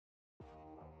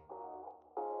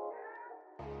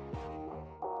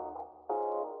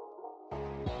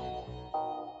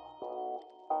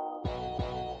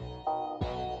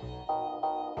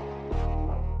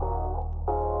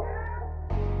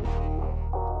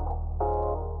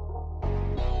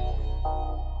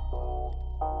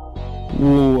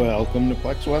Welcome to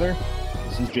Plex Weather.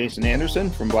 This is Jason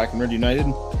Anderson from Black and Red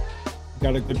United.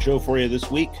 Got a good show for you this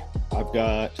week. I've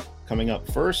got coming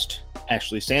up first,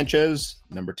 Ashley Sanchez,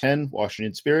 number 10,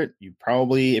 Washington Spirit. You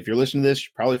probably, if you're listening to this,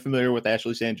 you're probably familiar with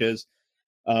Ashley Sanchez.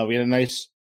 We had a nice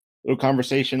little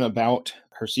conversation about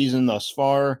her season thus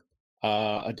far,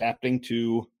 adapting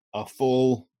to a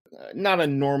full, not a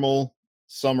normal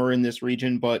summer in this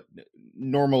region, but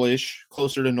normal-ish,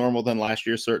 closer to normal than last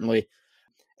year, certainly.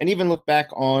 And even look back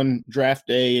on draft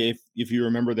day, if you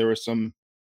remember, there were some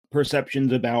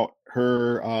perceptions about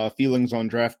her feelings on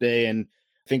draft day. And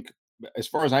I think, as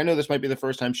far as I know, this might be the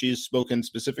first time she's spoken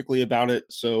specifically about it.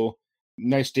 So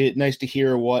nice to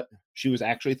hear what she was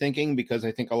actually thinking, because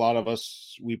I think a lot of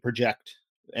us, we project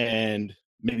and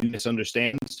maybe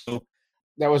misunderstand. So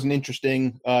that was an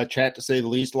interesting chat, to say the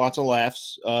least. Lots of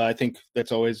laughs. I think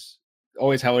that's always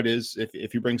how it is.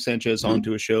 If you bring Sanchez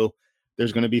onto a show,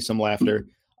 there's going to be some laughter.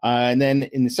 And then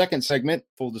in the second segment,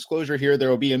 full disclosure here,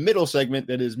 there will be a middle segment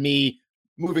that is me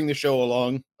moving the show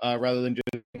along rather than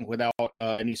just without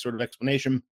any sort of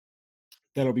explanation.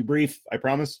 That'll be brief, I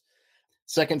promise.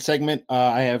 Second segment,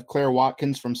 I have Claire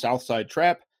Watkins from Southside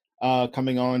Trap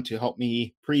coming on to help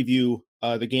me preview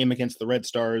the game against the Red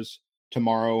Stars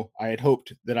tomorrow. I had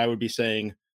hoped that I would be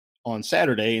saying on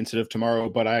Saturday instead of tomorrow,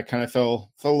 but I kind of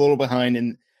fell a little behind,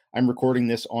 and I'm recording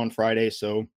this on Friday,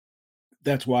 so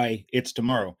that's why it's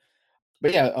tomorrow.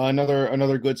 But yeah,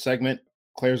 another good segment.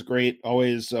 Claire's great.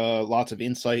 Always lots of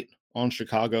insight on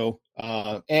Chicago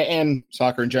and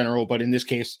soccer in general, but in this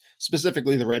case,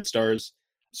 specifically the Red Stars.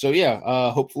 So yeah,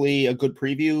 hopefully a good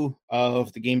preview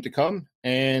of the game to come.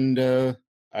 And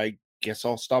I guess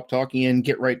I'll stop talking and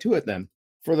get right to it then.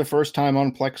 For the first time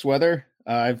on Plex Weather,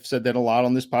 I've said that a lot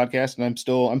on this podcast, and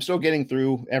I'm still getting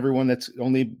through everyone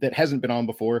that hasn't been on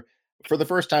before. For the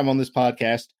first time on this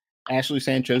podcast, Ashley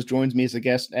Sanchez joins me as a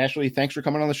guest. Ashley, thanks for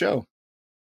coming on the show.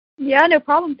 Yeah, no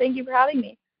problem. Thank you for having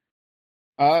me.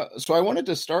 So I wanted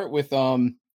to start with,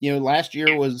 last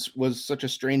year was such a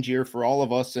strange year for all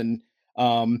of us, and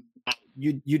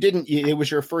it was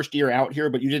your first year out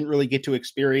here, but you didn't really get to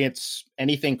experience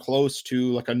anything close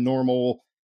to like a normal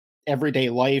everyday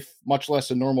life, much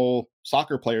less a normal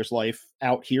soccer player's life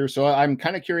out here. So I'm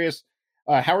kind of curious,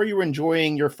 how are you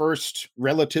enjoying your first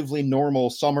relatively normal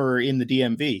summer in the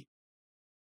DMV?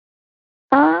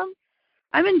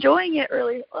 I'm enjoying it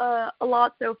really a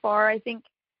lot so far. I think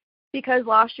because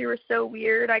last year was so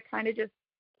weird, I kind of just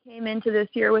came into this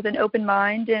year with an open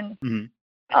mind, and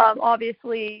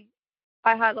obviously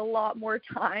I had a lot more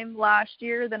time last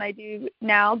year than I do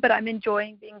now, but I'm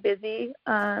enjoying being busy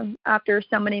after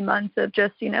so many months of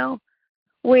just,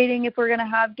 waiting if we're going to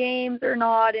have games or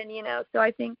not. And, so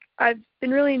I think I've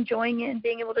been really enjoying it and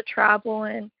being able to travel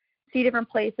and see different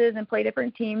places and play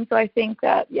different teams. So I think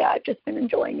that, I've just been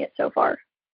enjoying it so far.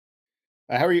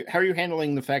 How are you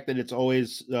handling the fact that it's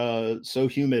always so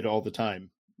humid all the time?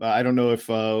 I don't know if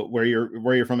where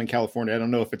you're from in California, I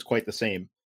don't know if it's quite the same.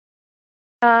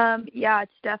 Yeah,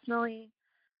 it's definitely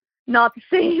not the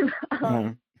same.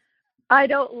 I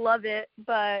don't love it,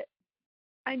 but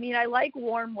I mean, I like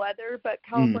warm weather, but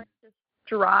California's just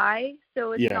dry,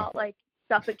 so it's not like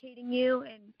suffocating you.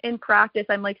 And in practice,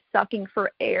 I'm like sucking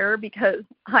for air because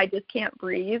I just can't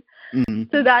breathe.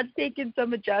 So that's taken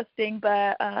some adjusting,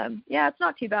 but it's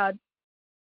not too bad.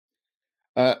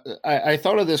 I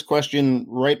thought of this question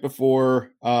right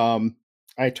before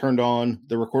I turned on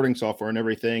the recording software and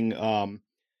everything.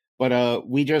 But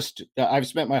I've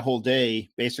spent my whole day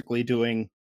basically doing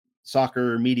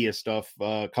soccer media stuff,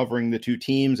 covering the two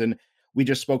teams. And we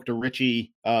just spoke to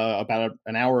Richie about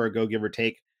an hour ago, give or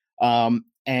take.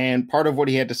 And part of what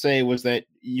he had to say was that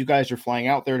you guys are flying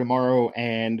out there tomorrow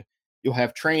and you'll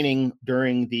have training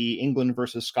during the England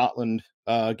versus Scotland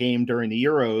game during the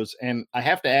Euros. And I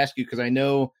have to ask you, because I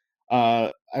know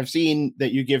I've seen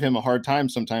that you give him a hard time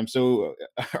sometimes. So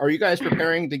are you guys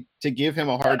preparing to give him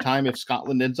a hard time if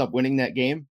Scotland ends up winning that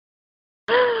game?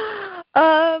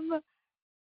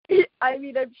 I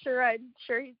mean, I'm sure he's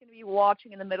going to be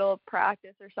watching in the middle of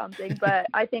practice or something, but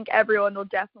I think everyone will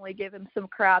definitely give him some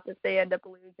crap if they end up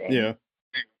losing. Yeah.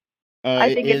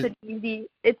 I think it's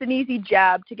an easy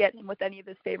jab to get him with any of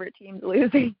his favorite teams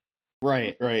losing.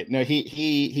 Right. No,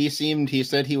 he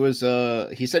said he was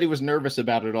nervous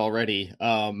about it already.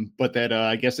 But that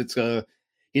I guess he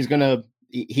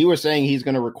was saying he's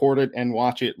gonna record it and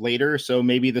watch it later. So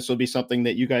maybe this will be something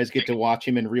that you guys get to watch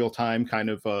him in real time, kind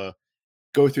of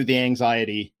go through the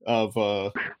anxiety of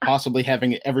possibly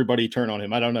having everybody turn on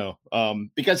him. I don't know.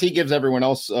 Because he gives everyone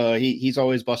else he's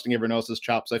always busting everyone else's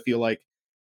chops. I feel like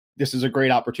this is a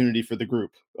great opportunity for the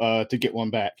group to get one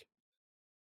back.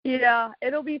 Yeah,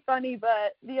 it'll be funny,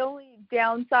 but the only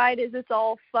downside is it's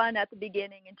all fun at the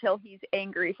beginning until he's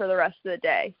angry for the rest of the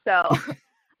day. So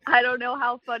I don't know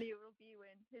how funny it will be when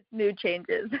his mood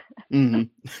changes.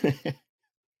 Mm-hmm.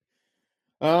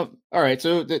 All right.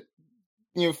 So that,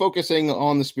 focusing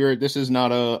on the Spirit, this is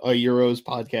not a Euros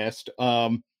podcast.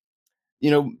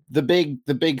 The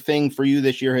big thing for you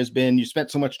this year has been you spent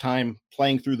so much time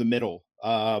playing through the middle,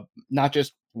 not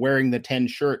just wearing the 10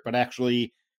 shirt, but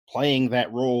actually playing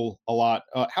that role a lot.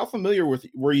 How familiar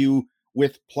were you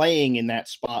with playing in that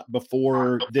spot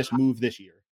before this move this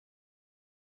year?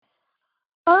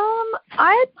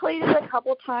 I had played it a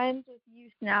couple times with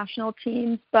youth national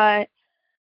teams, but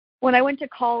when I went to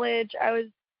college, I was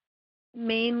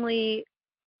mainly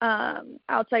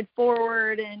outside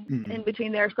forward and in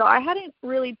between there. So I hadn't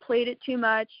really played it too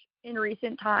much in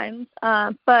recent times.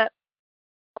 But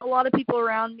a lot of people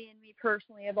around me and me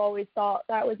personally have always thought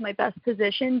that was my best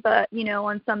position. But,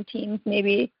 on some teams,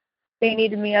 maybe they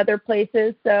needed me other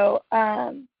places. So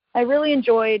I really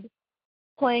enjoyed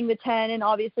playing the 10, and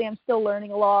obviously I'm still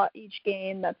learning a lot each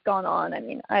game that's gone on. I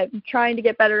mean, I'm trying to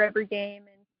get better every game and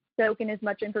soak in as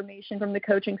much information from the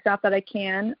coaching staff that I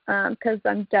can, because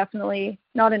I'm definitely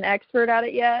not an expert at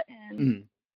it yet. And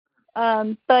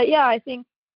but yeah, I think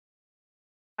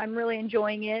I'm really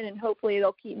enjoying it, and hopefully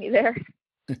they'll keep me there.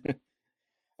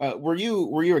 Were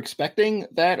you expecting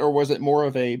that, or was it more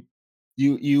of a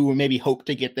you maybe hoped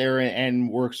to get there and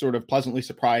were sort of pleasantly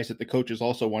surprised that the coaches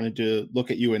also wanted to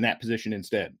look at you in that position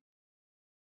instead?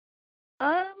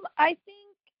 I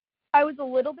think I was a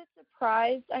little bit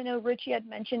surprised. I know Richie had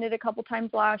mentioned it a couple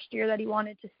times last year that he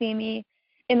wanted to see me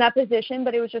in that position,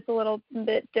 but it was just a little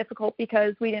bit difficult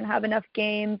because we didn't have enough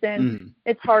games, and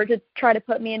it's hard to try to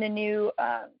put me in a new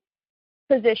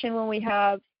position when we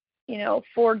have,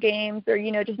 4 games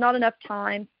or, just not enough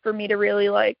time for me to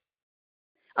really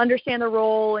understand the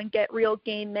role and get real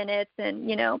game minutes. And,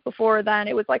 before then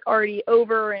it was already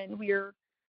over and we were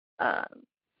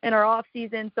in our off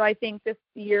season. So I think this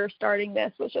year starting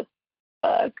this was just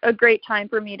a great time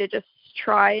for me to just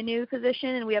try a new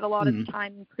position. And we had a lot of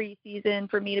time in preseason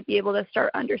for me to be able to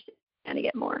start understanding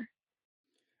it more.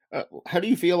 How do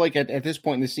you feel like at this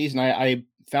point in the season? I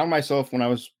found myself when I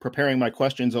was preparing my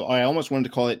questions, I almost wanted to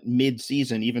call it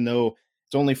mid-season, even though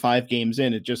it's only 5 games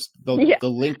in. It just the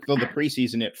length of the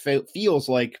preseason, it feels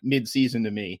like mid-season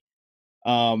to me.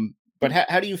 But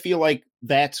how do you feel like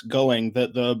that's going?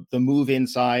 The move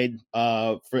inside,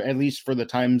 for at least for the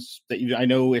times that I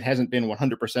know it hasn't been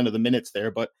 100% of the minutes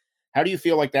there, but how do you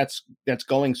feel like that's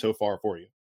going so far for you?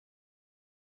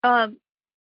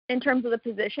 In terms of the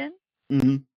position.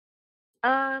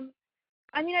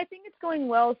 I mean, I think it's going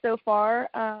well so far.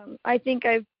 I think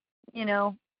I've,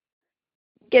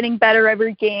 getting better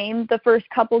every game. The first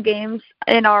couple games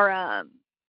in our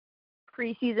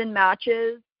preseason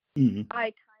matches, I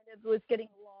kind of was getting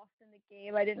lost in the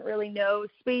game. I didn't really know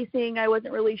spacing. I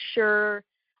wasn't really sure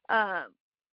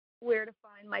where to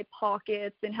find my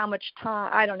pockets and how much time.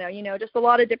 I don't know, just a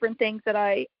lot of different things that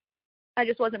I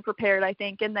just wasn't prepared, I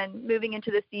think. And then moving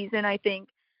into the season, I think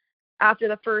after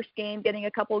the first game, getting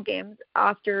a couple games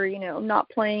after, not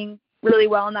playing really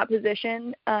well in that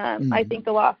position, I think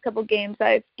the last couple games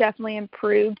I've definitely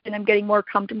improved and I'm getting more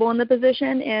comfortable in the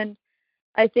position. And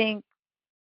I think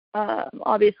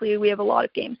obviously we have a lot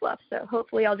of games left, so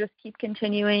hopefully I'll just keep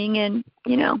continuing and,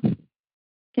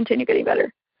 continue getting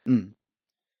better.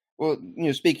 Well,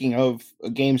 speaking of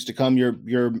games to come,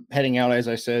 you're heading out, as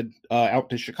I said, out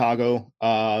to Chicago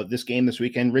this game this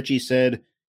weekend. Richie said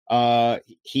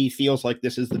he feels like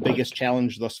this is the biggest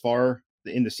challenge thus far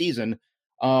in the season.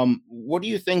 What do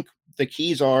you think the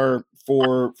keys are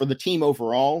for the team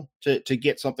overall to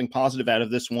get something positive out of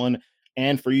this one,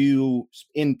 and for you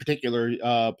in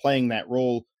particular playing that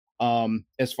role?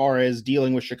 As far as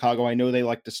dealing with Chicago, I know they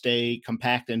like to stay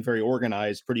compact and very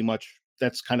organized. Pretty much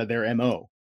that's kind of their MO.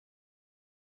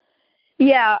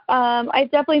 Yeah, I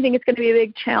definitely think it's going to be a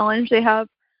big challenge. They have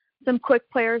some quick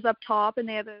players up top, and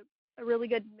they have a really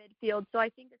good midfield. So I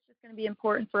think it's just going to be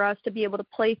important for us to be able to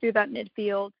play through that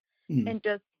midfield. And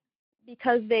just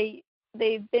because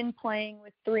they've been playing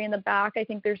with 3 in the back, I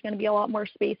think there's going to be a lot more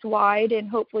space wide, and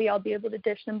hopefully I'll be able to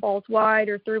dish some balls wide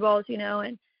or through balls,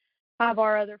 and have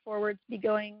our other forwards be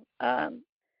going at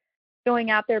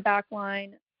their back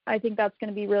line. I think that's going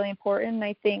to be really important. And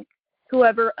I think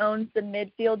whoever owns the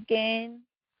midfield game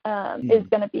is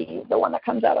going to be the one that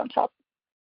comes out on top.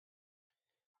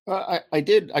 I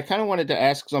kind of wanted to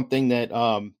ask something that,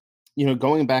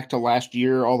 going back to last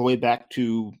year, all the way back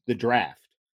to the draft.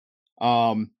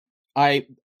 For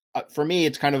me,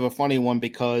 it's kind of a funny one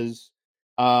because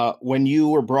when you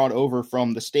were brought over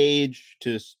from the stage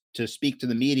to to speak to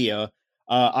the media,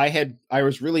 I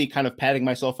was really kind of patting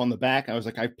myself on the back. I was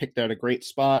like, I picked out a great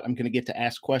spot. I'm going to get to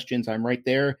ask questions. I'm right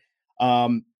there.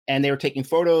 And they were taking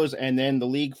photos, and then the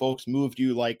league folks moved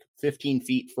you like 15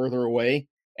 feet further away.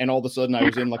 And all of a sudden I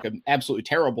was in like an absolutely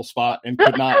terrible spot and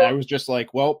could not, I was just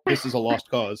like, well, this is a lost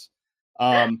cause.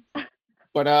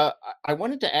 But I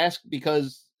wanted to ask,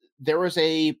 because there was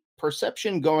a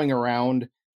perception going around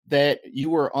that you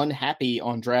were unhappy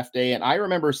on draft day. And I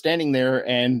remember standing there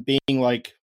and being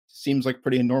like, seems like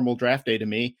pretty normal draft day to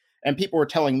me. And people were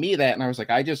telling me that. And I was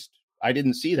like, I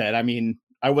didn't see that. I mean,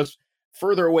 I was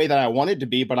further away than I wanted to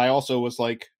be, but I also was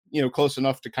like, close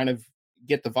enough to kind of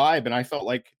get the vibe. And I felt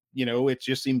like, it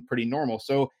just seemed pretty normal.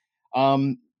 So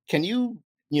can you,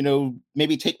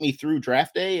 maybe take me through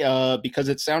draft day? Because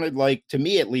it sounded like, to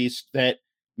me at least, that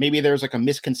maybe there's like a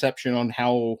misconception on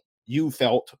how you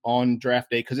felt on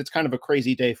draft day, because it's kind of a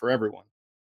crazy day for everyone.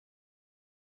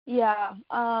 Yeah.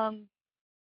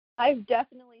 I've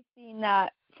definitely seen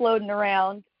that floating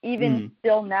around. Even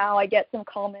still now, I get some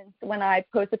comments when I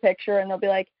post a picture and they'll be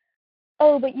like,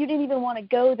 oh, but you didn't even want to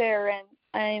go there. And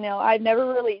I know I've never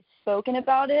really spoken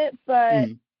about it, but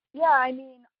yeah, I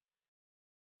mean,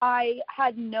 I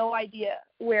had no idea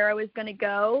where I was going to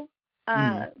go.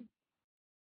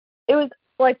 It was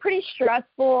like pretty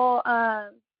stressful.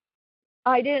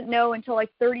 I didn't know until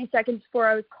like 30 seconds before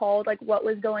I was called, like what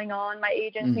was going on. My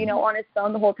agent's, on his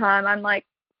phone the whole time. I'm like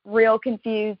real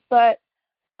confused, but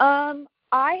I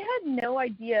had no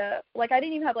idea. Like I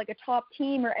didn't even have like a top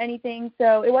team or anything.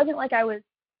 So it wasn't like I was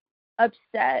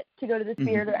upset to go to the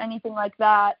Spirit or anything like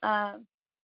that.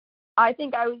 I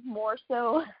think I was more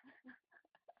so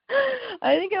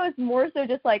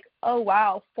just like, oh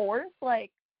wow, fourth,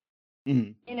 like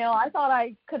I thought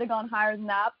I could have gone higher than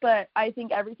that, but I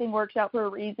think everything works out for a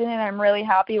reason, and I'm really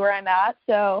happy where I'm at.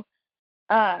 So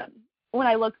when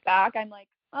I look back, I'm like,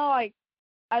 oh,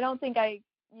 I don't think I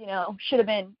should have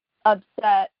been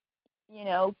upset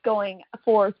going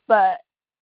fourth, but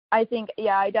I think,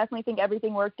 I definitely think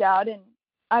everything worked out, and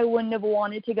I wouldn't have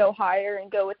wanted to go higher and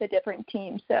go with a different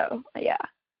team. So, yeah.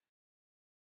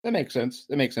 That makes sense.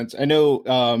 I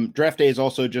know draft day is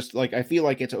also just like, I feel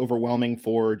like it's overwhelming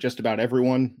for just about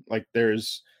everyone. Like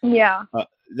there's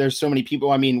so many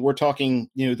people. I mean, we're talking,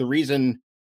 the reason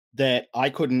that I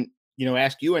couldn't,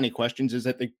 ask you any questions is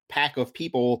that the pack of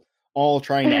people all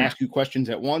trying to ask you questions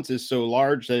at once is so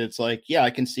large that it's like, yeah,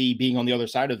 I can see being on the other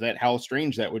side of that, how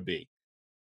strange that would be.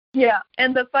 Yeah.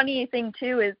 And the funny thing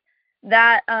too is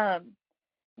that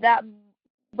that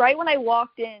right when I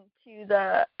walked into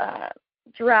the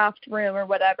draft room or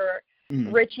whatever,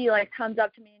 Richie like comes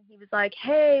up to me and he was like,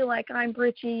 hey, like I'm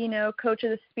Richie, coach of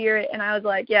the Spirit. And I was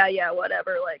like, yeah,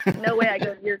 whatever, like no way I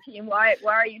go to your team. Why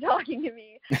are you talking to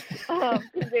me? Because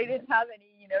they didn't have any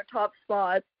top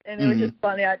spots, and it was just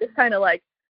funny. I just kind of like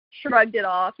shrugged it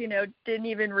off, didn't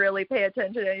even really pay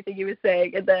attention to anything he was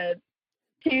saying. And then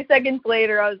 2 seconds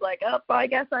later I was like, oh, I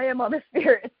guess I am on the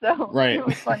Spirit. So It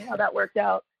was funny how that worked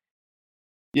out.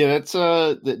 Yeah, that's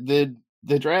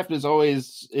the draft is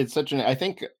always, it's such an, I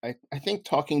think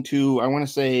talking to, I want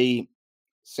to say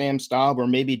Sam Staub or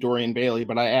maybe Dorian Bailey,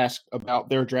 but I asked about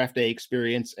their draft day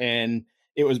experience, and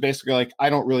it was basically like, I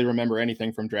don't really remember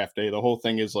anything from draft day. The whole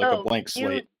thing is like a blank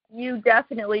slate. You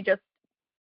definitely just,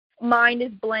 mine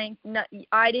is blank.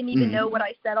 I didn't even know what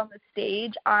I said on the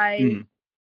stage.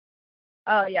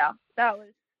 Oh yeah, that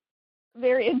was a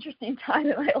very interesting time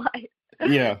in my life.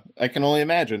 Yeah, I can only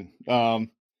imagine.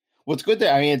 What's good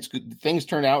that, I mean, it's good, things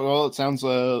turned out well. It sounds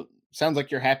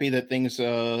like you're happy that things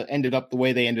ended up the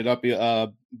way they ended up,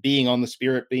 being on the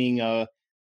Spirit, being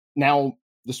now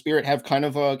the Spirit have kind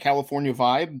of a California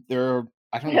vibe.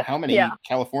 I don't know how many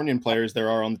Californian players there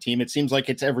are on the team. It seems like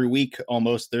it's every week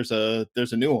almost there's a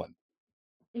new one.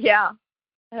 Yeah,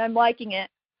 and I'm liking it.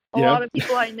 A lot of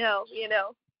people I know,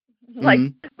 like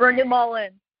bring them all in.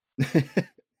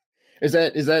 Is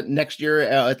that next year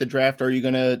at the draft? Are you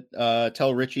gonna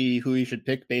tell Richie who you should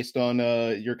pick based on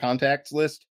your contacts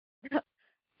list?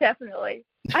 Definitely.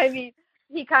 I mean,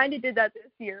 he kind of did that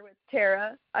this year with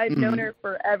Tara. I've known her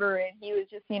forever, and he was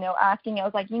just, asking. I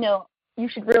was like, you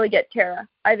should really get Tara.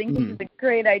 I think this is a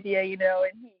great idea, and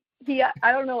he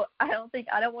I don't know. I don't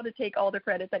want to take all the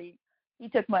credit that he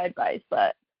took my advice,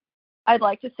 but I'd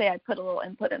like to say I put a little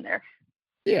input in there.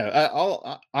 Yeah,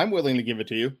 I'm willing to give it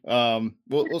to you.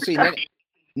 We'll see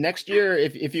next year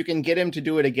if you can get him to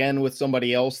do it again with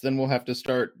somebody else, then we'll have to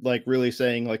start like really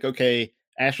saying like, okay,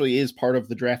 Ashley is part of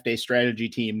the draft day strategy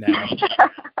team now.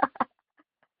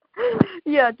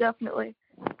 Yeah, definitely.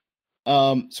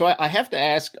 So I have to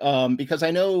ask, because I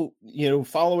know,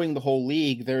 following the whole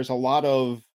league, there's a lot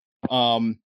of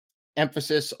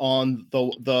emphasis on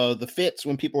the fits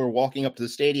when people are walking up to the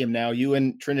stadium now. You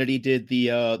and Trinity did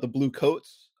the blue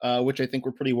coats, which I think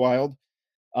were pretty wild.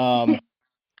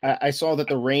 I saw that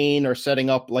the Reign are setting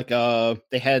up like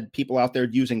they had people out there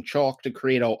using chalk to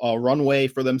create a runway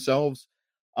for themselves.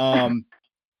 Well,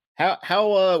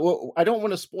 I don't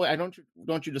want to spoil. I don't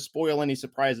want you to spoil any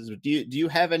surprises. But do you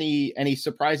have any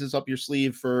surprises up your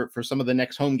sleeve for some of the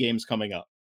next home games coming up?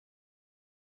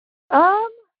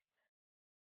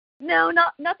 No,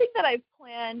 nothing that I've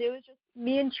planned. It was just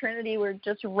me and Trinity were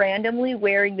just randomly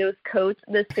wearing those coats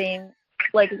the same,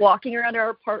 like walking around our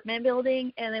apartment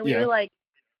building, and then we were like,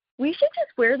 we should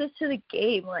just wear this to the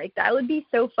game. Like that would be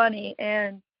so funny.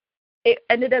 And it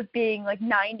ended up being like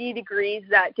 90 degrees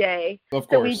that day. Of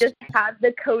course. So we just had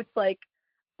the coats, like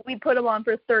we put them on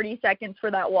for 30 seconds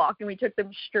for that walk and we took them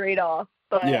straight off.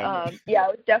 But it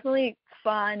was definitely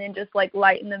fun and just like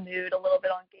lighten the mood a little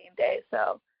bit on game day.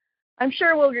 So I'm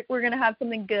sure we're going to have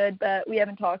something good, but we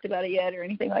haven't talked about it yet or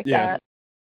anything like that.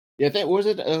 Yeah. Was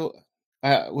it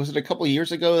a couple of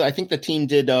years ago? I think the team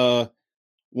did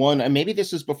one, and maybe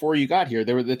this is before you got here.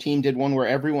 The team did one where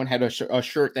everyone had a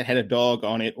shirt that had a dog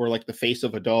on it, or like the face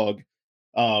of a dog,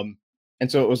 and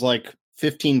so it was like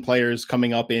 15 players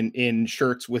coming up in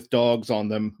shirts with dogs on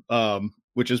them,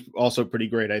 which is also pretty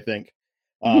great, I think.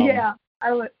 I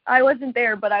wasn't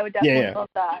there, but I would definitely love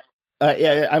that.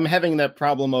 I'm having that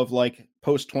problem of like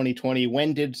post 2020.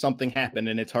 When did something happen?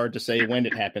 And it's hard to say when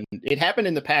it happened. It happened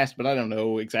in the past, but I don't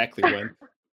know exactly when.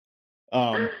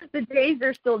 The days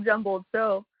are still jumbled,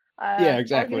 so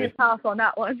exactly. I'll give you a pass on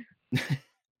that one.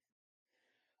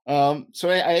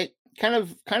 So I kind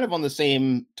of on the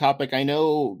same topic. I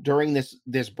know during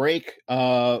this break,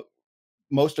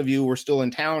 most of you were still in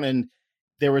town, and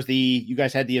there was you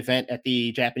guys had the event at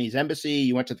the Japanese embassy.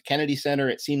 You went to the Kennedy Center.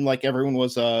 It seemed like everyone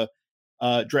was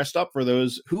dressed up for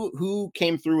those. Who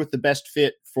came through with the best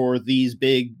fit for these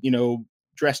big,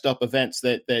 dressed up events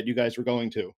that you guys were going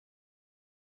to?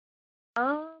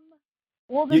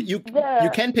 Well, you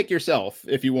can pick yourself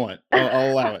if you want.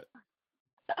 I'll allow it.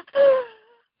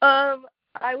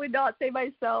 I would not say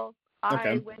myself. Okay.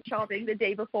 I went shopping the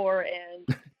day before, and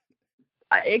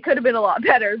it could have been a lot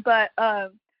better. But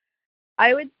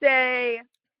I would say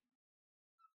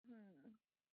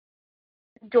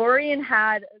Dorian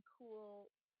had a cool,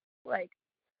 like,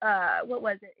 what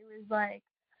was it? It was like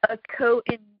a coat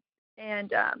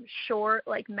and short,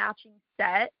 like matching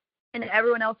set. And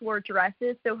everyone else wore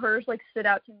dresses, so hers like stood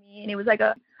out to me, and it was like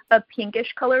a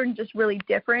pinkish color and just really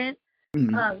different.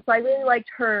 Mm-hmm. So I really liked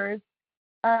hers.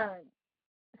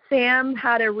 Sam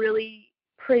had a really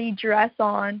pretty dress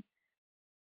on,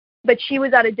 but she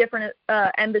was at a different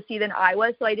embassy than I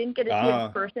was, so I didn't get to see it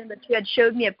in person. But she had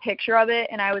showed me a picture of it,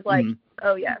 and I was like,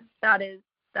 "Oh yes, that is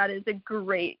a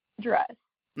great dress."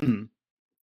 Mm-hmm.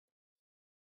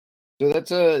 So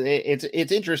that's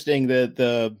it's interesting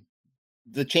that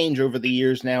the change over the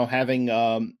years now having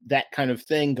that kind of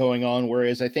thing going on,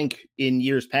 whereas I think in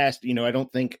years past, I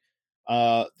don't think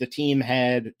the team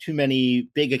had too many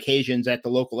big occasions at the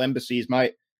local embassies.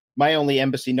 My only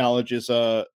embassy knowledge is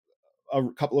a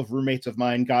couple of roommates of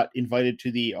mine got invited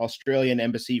to the Australian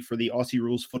embassy for the Aussie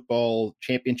Rules football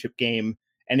championship game,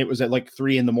 and it was at like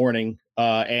 3 a.m.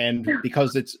 And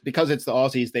because it's the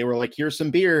Aussies, they were like, "Here's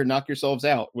some beer, knock yourselves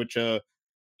out," which I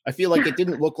feel like it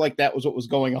didn't look like that was what was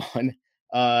going on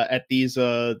at these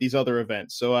other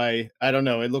events. So I don't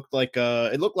know. It looked like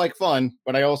fun,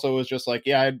 but I also was just like,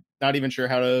 I'm not even sure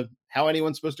how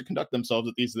anyone's supposed to conduct themselves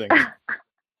at these things.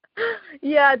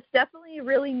 Yeah, it's definitely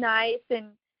really nice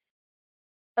and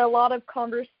a lot of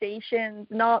conversations.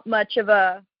 Not much of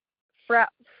a frat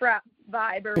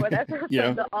vibe or whatever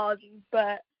from the Aussies,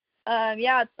 but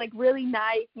it's like really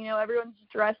nice. Everyone's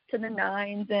dressed to the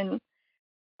nines, and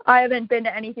I haven't been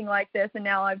to anything like this, and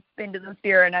now I've been to the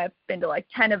Sphere, and I've been to like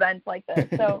 10 events like this.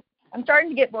 So I'm starting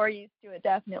to get more used to it,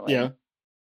 definitely. Yeah.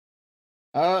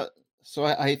 So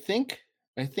I think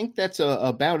that's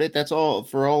about it. That's all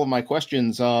for all of my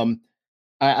questions. I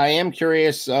am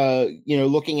curious,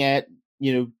 looking at,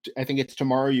 I think it's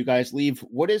tomorrow you guys leave.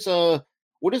 What does a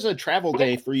travel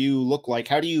day for you look like?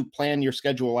 How do you plan your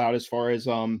schedule out as far as,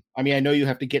 I know you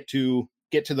have to get to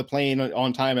the plane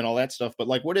on time and all that stuff, but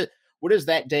like, what is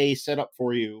that day set up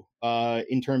for you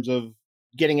in terms of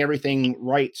getting everything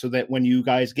right so that when you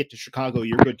guys get to Chicago,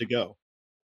 you're good to go?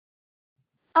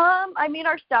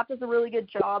 Our staff does a really good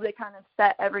job. They kind of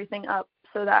set everything up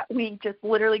so that we just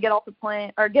literally get on the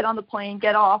plane,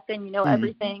 get off, and,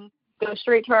 everything goes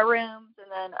straight to our rooms. And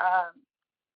then,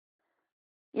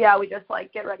 we just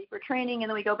like get ready for training, and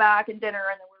then we go back and dinner,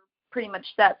 and then we're pretty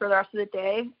much set for the rest of the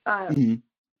day.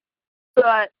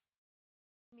 But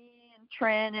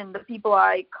Trin and the people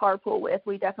I carpool with,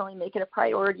 we definitely make it a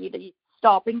priority to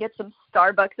stop and get some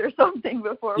Starbucks or something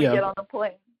before we get on the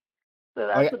plane. So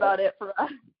that's about it for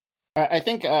us. I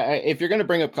think if you're going to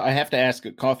bring up, I have to ask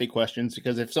coffee questions,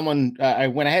 because if someone,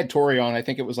 when I had Tori on, I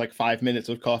think it was like 5 minutes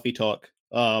of coffee talk.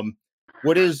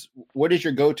 What is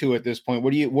your go-to at this point?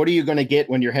 What are you going to get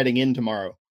when you're heading in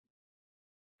tomorrow?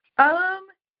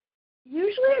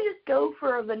 Usually I just go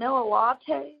for a vanilla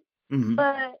latte,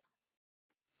 but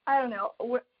I don't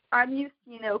know. I'm used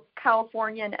to,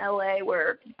 California and LA,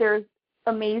 where there's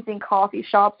amazing coffee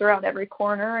shops around every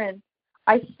corner, and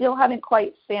I still haven't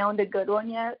quite found a good one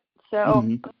yet.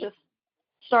 So just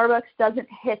Starbucks doesn't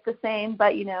hit the same,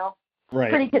 but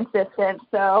pretty consistent.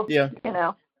 So yeah.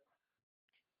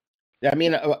 I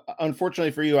mean,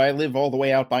 unfortunately for you, I live all the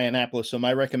way out by Annapolis, so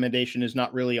my recommendation is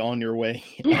not really on your way.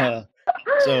 Yeah.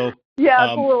 So yeah,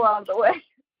 it's a little out of the way.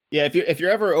 Yeah, if you're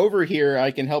ever over here,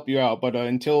 I can help you out. But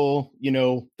until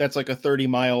that's like a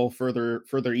 30-mile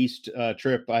further east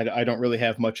trip, I don't really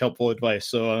have much helpful advice.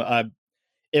 So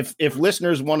if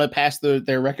listeners want to pass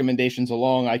their recommendations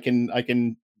along, I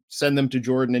can send them to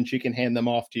Jordan and she can hand them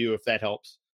off to you if that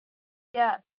helps.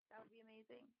 Yeah, that would be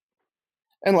amazing.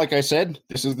 And like I said,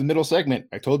 this is the middle segment.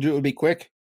 I told you it would be quick.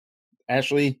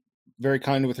 Ashley, very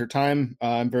kind with her time.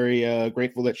 I'm very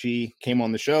grateful that she came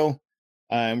on the show.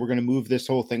 And we're going to move this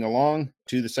whole thing along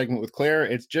to the segment with Claire.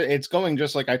 It's going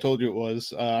just like I told you it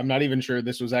was. I'm not even sure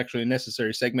this was actually a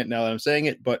necessary segment now that I'm saying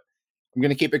it, but I'm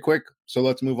going to keep it quick. So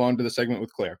let's move on to the segment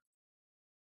with Claire.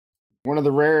 One of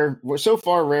the so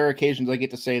far rare occasions I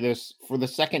get to say this for the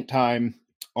second time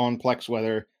on Plex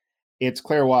Weather. It's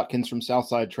Claire Watkins from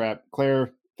Southside Trap.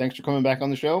 Claire, thanks for coming back on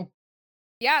the show.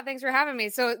 Yeah, thanks for having me.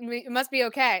 So it must be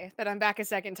okay that I'm back a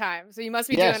second time. So you must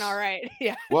be doing all right.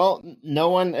 Yeah. Well,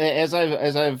 no one, I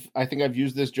think I've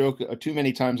used this joke too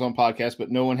many times on podcasts,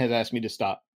 but no one has asked me to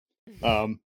stop.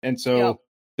 And so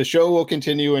the show will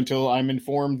continue until I'm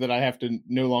informed that I have to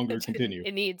no longer continue.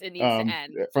 It needs to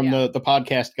end. From the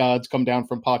podcast gods come down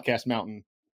from Podcast Mountain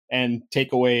and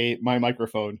take away my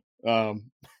microphone.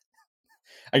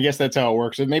 I guess that's how it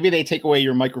works. So maybe they take away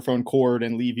your microphone cord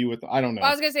and leave you with, I don't know.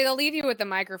 I was going to say, they'll leave you with the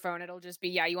microphone. It'll just be,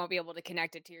 you won't be able to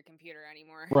connect it to your computer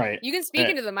anymore. Right. You can speak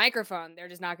into the microphone. They're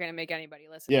just not going to make anybody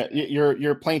listen. Yeah.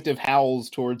 Your plaintive howls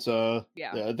towards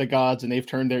the gods, and they've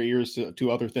turned their ears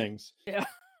to other things. Yeah.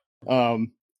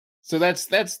 So that's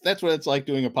what it's like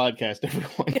doing a podcast,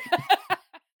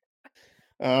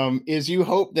 everyone. Is you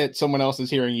hope that someone else is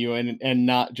hearing you and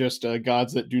not just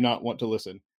gods that do not want to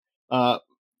listen.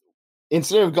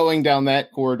 Instead of going down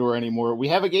that corridor anymore, we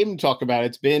have a game to talk about.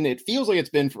 It feels like it's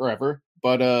been forever,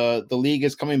 but the league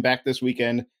is coming back this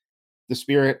weekend. The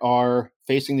Spirit are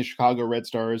facing the Chicago Red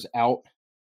Stars out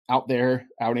there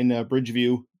in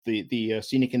Bridgeview, the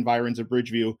scenic environs of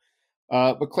Bridgeview.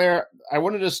 But Claire, I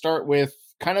wanted to start with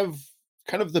kind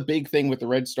of the big thing with the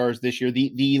Red Stars this year,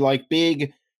 the like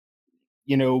big,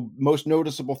 most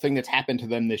noticeable thing that's happened to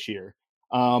them this year.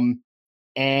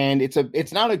 And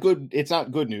it's not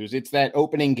good news. It's that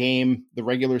opening game, the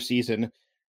regular season.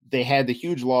 They had the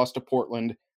huge loss to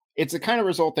Portland. It's the kind of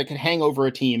result that could hang over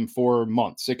a team for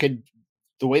months.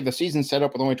 The way the season's set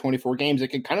up with only 24 games, it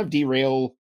could kind of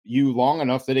derail you long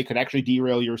enough that it could actually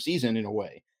derail your season in a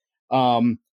way.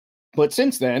 But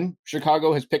since then,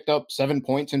 Chicago has picked up 7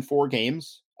 points in 4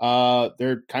 games.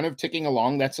 They're kind of ticking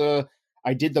along.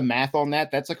 I did the math on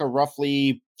that. That's like a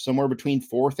roughly somewhere between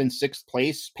 4th and 6th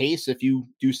place pace if you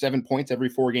do 7 points every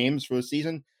 4 games for the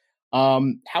season.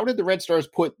 How did the Red Stars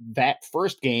put that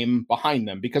first game behind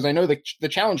them? Because I know the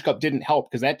Challenge Cup didn't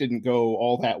help because that didn't go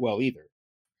all that well either.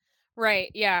 Right.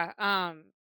 Yeah.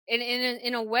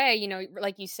 In a way,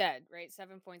 like you said, right,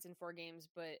 7 points in 4 games,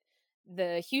 but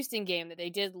the Houston game that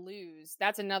they did lose,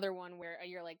 that's another one where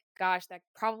you're like, gosh, that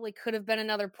probably could have been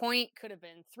another point, could have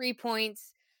been 3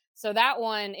 points. So that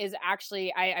one is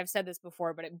actually, I've said this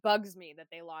before, but it bugs me that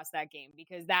they lost that game,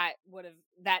 because that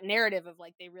narrative of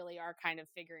like they really are kind of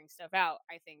figuring stuff out,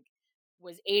 I think,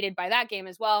 was aided by that game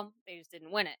as well. They just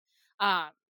didn't win it.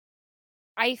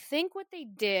 I think what they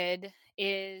did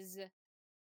is,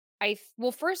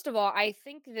 first of all, I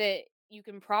think that you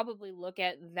can probably look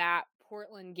at that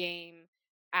Portland game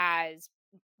as,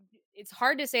 it's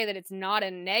hard to say that it's not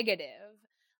a negative.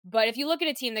 But if you look at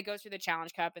a team that goes through the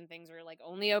Challenge Cup and things are like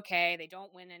only okay, they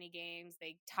don't win any games,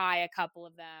 they tie a couple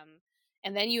of them,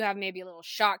 and then you have maybe a little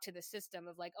shock to the system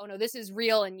of like, oh no, this is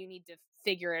real and you need to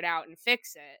figure it out and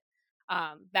fix it.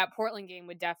 That Portland game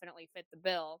would definitely fit the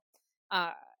bill.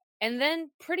 And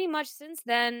then pretty much since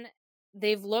then,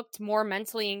 they've looked more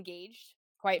mentally engaged,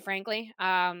 quite frankly.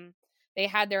 They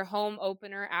had their home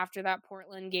opener after that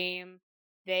Portland game.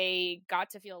 they got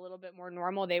to feel a little bit more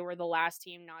normal. They were the last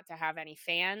team not to have any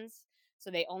fans. So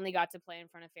they only got to play in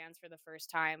front of fans for the first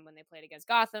time when they played against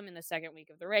Gotham in the second week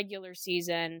of the regular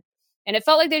season. And it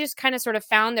felt like they just kind of sort of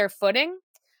found their footing.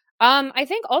 I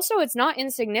think also it's not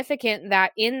insignificant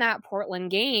that in that Portland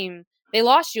game, they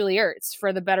lost Julie Ertz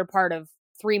for the better part of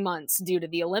 3 months due to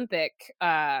the Olympic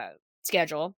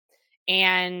schedule.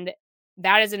 And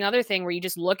that is another thing where you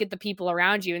just look at the people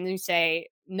around you and you say,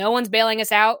 no one's bailing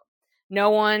us out.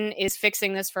 No one is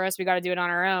fixing this for us. We got to do it on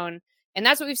our own. And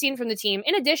that's what we've seen from the team,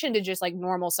 in addition to just like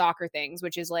normal soccer things,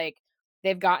 which is like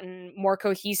they've gotten more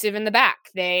cohesive in the back.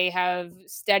 They have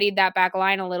steadied that back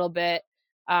line a little bit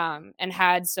and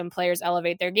had some players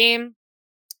elevate their game.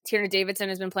 Tierna Davidson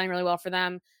has been playing really well for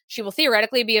them. She will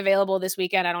theoretically be available this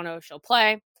weekend. I don't know if she'll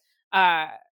play.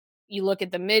 You look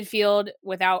at the midfield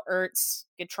without Ertz,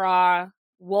 Gautrat,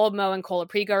 Woldmo, and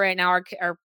Colaprico right now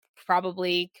are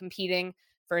probably competing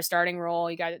for a starting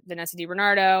role. You got Vanessa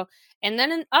DiBernardo. And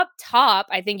then up top,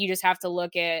 I think you just have to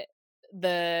look at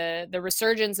the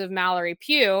resurgence of Mallory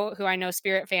Pugh, who I know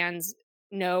Spirit fans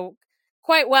know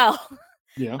quite well.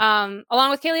 Yeah.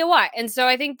 Along with Kealia Watt. And so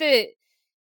I think that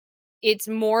it's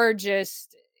more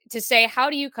just to say, how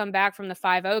do you come back from the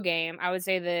 5-0 game? I would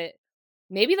say that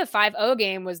maybe the 5-0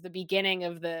 game was the beginning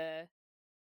of the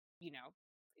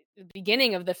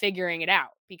figuring it out,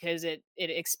 because it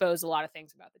exposed a lot of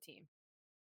things about the team.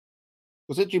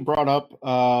 Well, since you brought up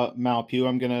Mal Pugh,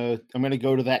 I'm gonna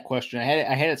go to that question. I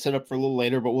had it set up for a little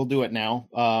later, but we'll do it now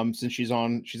since she's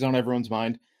on everyone's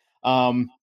mind.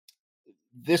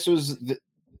 This was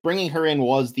bringing her in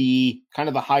was the kind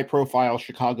of the high profile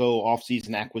Chicago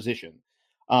offseason acquisition,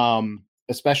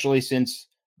 especially since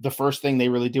the first thing they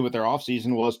really did with their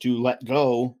offseason was to let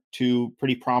go to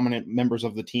pretty prominent members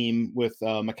of the team, with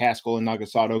McCaskill and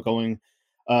Nagasato going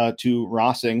to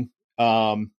Racing.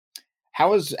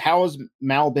 How has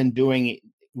Mal been doing,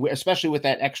 especially with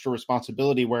that extra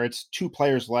responsibility where it's 2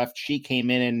 players left? She came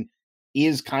in and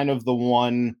is kind of the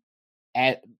one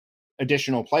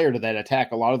additional player to that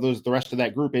attack. A lot of the rest of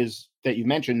that group is that you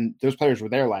mentioned, those players were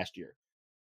there last year.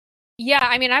 Yeah,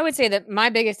 I mean, I would say that my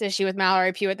biggest issue with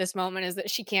Mallory Pugh at this moment is that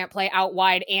she can't play out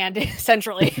wide and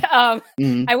centrally.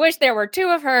 Mm-hmm. I wish there were 2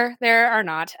 of her. There are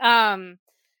not.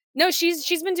 No,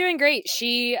 she's been doing great.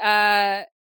 She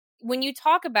when you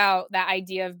talk about that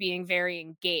idea of being very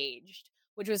engaged,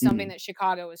 which was something that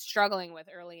Chicago was struggling with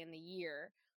early in the year,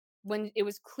 when it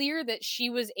was clear that she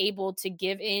was able to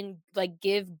give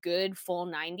good full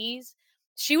 90s,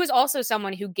 she was also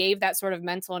someone who gave that sort of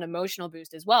mental and emotional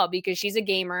boost as well, because she's a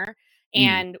gamer.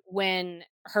 And when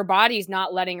her body's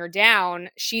not letting her down,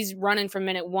 she's running from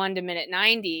minute 1 to minute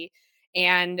 90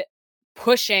 and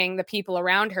pushing the people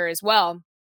around her as well.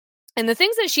 And the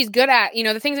things that she's good at,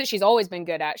 the things that she's always been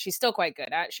good at, she's still quite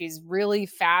good at. She's really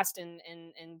fast and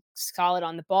solid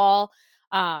on the ball.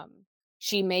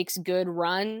 She makes good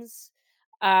runs.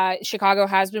 Chicago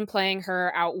has been playing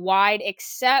her out wide,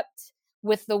 except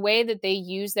with the way that they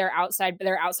use their outside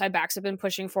backs have been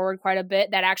pushing forward quite a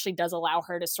bit. That actually does allow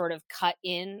her to sort of cut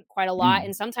in quite a lot.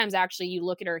 And sometimes actually you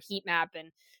look at her heat map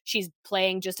and she's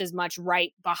playing just as much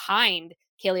right behind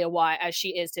Kealia Watt as she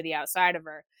is to the outside of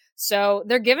her. So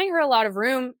they're giving her a lot of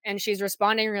room and she's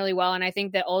responding really well. And I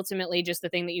think that ultimately just the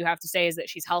thing that you have to say is that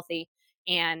she's healthy.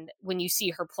 And when you see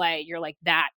her play, you're like,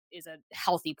 that is a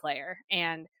healthy player.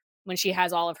 And when she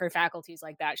has all of her faculties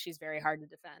like that, she's very hard to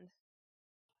defend.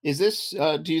 Is this,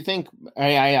 do you think,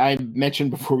 I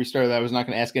mentioned before we started that I was not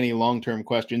going to ask any long-term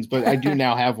questions, but I do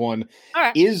now have one. All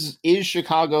right. Is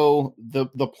Chicago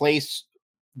the place,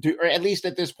 or at least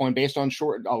at this point, based on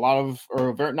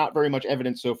not very much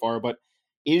evidence so far, but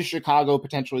is Chicago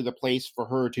potentially the place for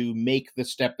her to make the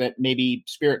step that maybe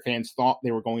Spirit fans thought they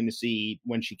were going to see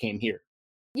when she came here?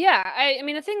 Yeah, I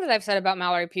mean, the thing that I've said about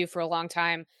Mallory Pugh for a long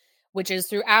time, which is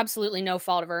through absolutely no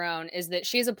fault of her own, is that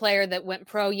she's a player that went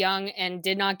pro young and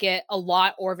did not get a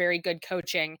lot or very good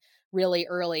coaching really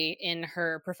early in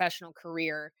her professional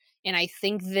career. And I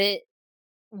think that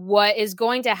what is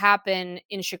going to happen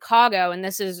in Chicago, and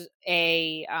this is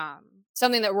a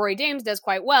something that Rory Dames does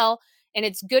quite well, and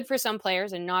it's good for some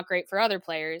players and not great for other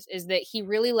players, is that he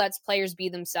really lets players be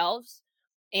themselves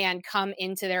and come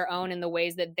into their own in the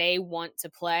ways that they want to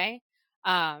play.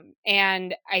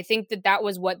 And I think that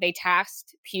was what they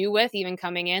tasked Pugh with, even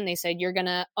coming in. They said, you're going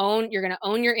to own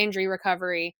your injury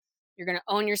recovery. You're going to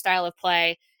own your style of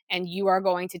play, and you are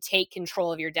going to take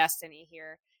control of your destiny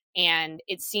here. And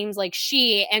it seems like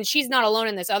she's not alone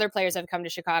in this. Other players have come to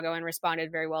Chicago and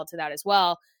responded very well to that as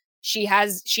well. She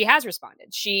has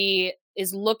responded. She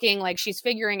is looking like she's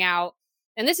figuring out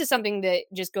and this is something that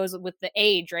just goes with the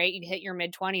age, right? You hit your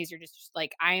mid-20s, you're just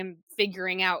like, I am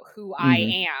figuring out who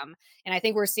I am. And I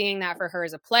think we're seeing that for her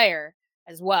as a player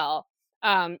as well.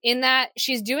 In that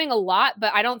she's doing a lot,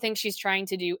 but I don't think she's trying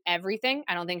to do everything.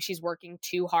 I don't think she's working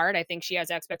too hard. I think she has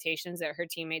expectations that her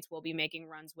teammates will be making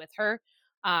runs with her.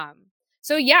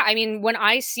 So yeah, I mean, when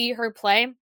I see her play,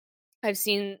 I've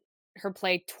seen her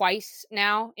play twice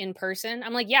now in person.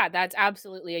 I'm like, yeah, that's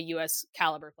absolutely a US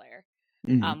caliber player,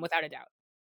 without a doubt.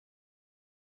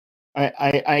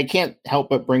 I can't help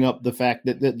but bring up the fact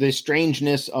that the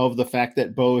strangeness of the fact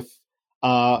that both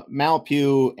Mal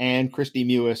Pugh and Kristie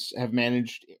Mewis have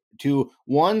managed to,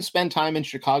 one, spend time in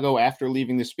Chicago after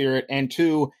leaving the Spirit, and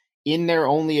two, in their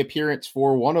only appearance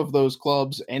for one of those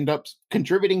clubs, end up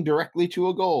contributing directly to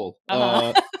a goal.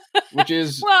 Which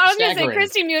is well, I was staggering. Gonna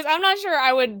say Kristie Mewis. I'm not sure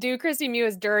I would do Kristie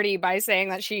Mewis dirty by saying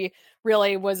that she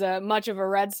really was a much of a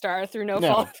Red Star through no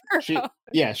fault of her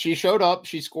own. She showed up,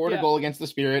 she scored a goal against the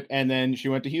Spirit, and then she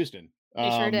went to Houston. She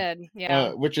sure did,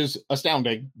 yeah. Which is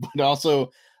astounding, but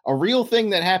also a real thing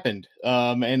that happened.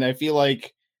 And I feel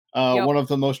like one of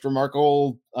the most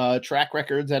remarkable track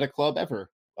records at a club ever.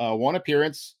 One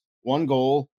appearance, one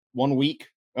goal, 1 week,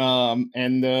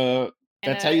 and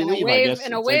that's how you leave, I guess.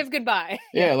 And a wave goodbye.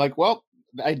 Yeah, like, well,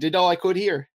 I did all I could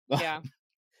here. Yeah.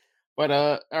 But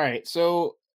all right,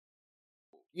 so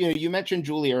you mentioned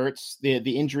Julie Ertz,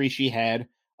 the injury she had,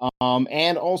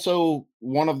 and also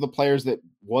one of the players that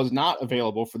was not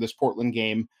available for this Portland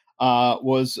game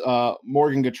was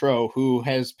Morgan Gautreau, who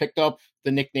has picked up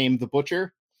the nickname The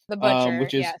Butcher. The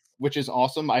Butcher, which is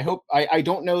awesome. I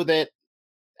don't know that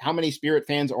how many Spirit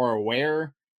fans are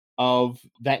aware of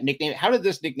that nickname. How did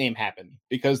this nickname happen?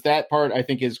 Because that part I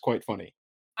think is quite funny.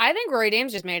 I think Rory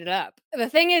Dames just made it up. The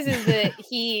thing is that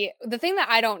the thing that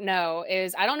I don't know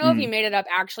is I don't know if he made it up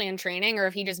actually in training or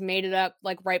if he just made it up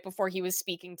like right before he was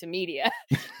speaking to media.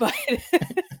 But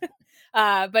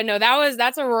but no,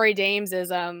 that's a Rory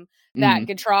Damesism that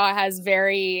Gautreau has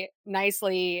very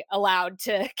nicely allowed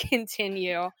to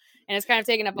continue, and it's kind of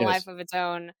taken up a life of its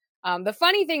own. The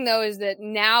funny thing though is that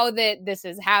now that this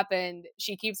has happened,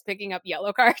 she keeps picking up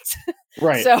yellow cards.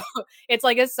 Right. So it's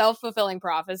like a self-fulfilling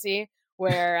prophecy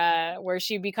where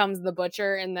she becomes the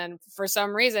Butcher, and then for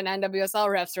some reason NWSL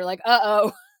refs are like,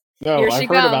 no, I've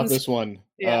heard about this one.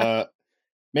 Yeah.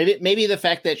 Maybe the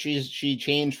fact that she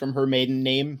changed from her maiden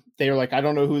name, they were like, I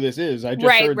don't know who this is. I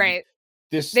just heard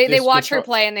this. They watch her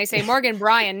play and they say Morgan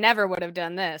Bryan never would have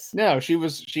done this. No, she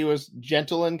was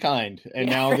gentle and kind, and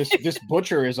now this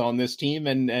Butcher is on this team,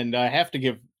 and I have to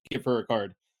give her a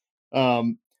card.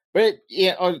 But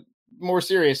yeah, more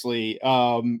seriously,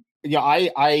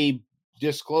 I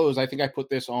disclose, I think I put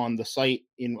this on the site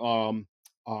in on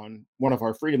one of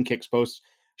our Freedom Kicks posts.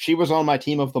 She was on my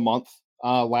team of the month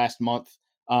last month.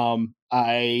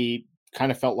 I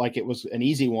kind of felt like it was an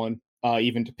easy one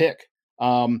even to pick.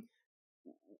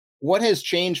 What has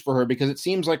changed for her? Because it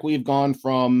seems like we've gone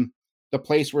from the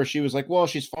place where she was like, well,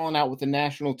 she's fallen out with the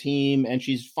national team and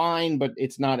she's fine, but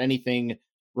it's not anything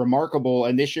remarkable.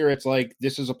 And this year it's like,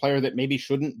 this is a player that maybe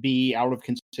shouldn't be out of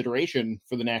consideration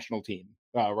for the national team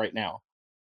right now.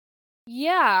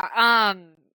 Yeah.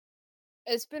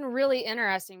 It's been really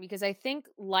interesting because I think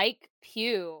like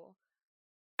Pugh,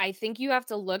 I think you have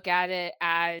to look at it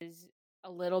as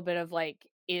a little bit of like,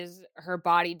 is her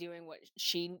body doing what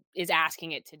she is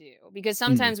asking it to do? Because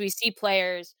sometimes we see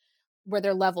players where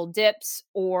their level dips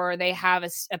or they have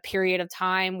a period of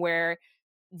time where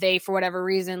they, for whatever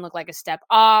reason, look like a step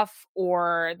off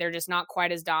or they're just not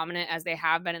quite as dominant as they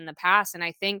have been in the past. And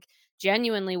I think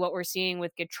genuinely what we're seeing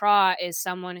with Gautreau is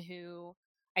someone who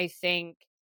I think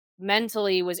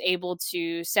mentally was able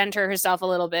to center herself a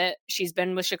little bit. She's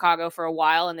been with Chicago for a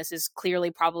while, and this is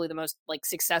clearly probably the most like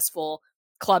successful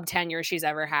club tenure she's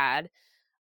ever had.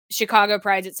 Chicago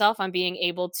prides itself on being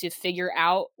able to figure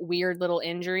out weird little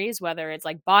injuries, whether it's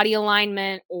like body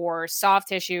alignment or soft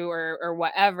tissue or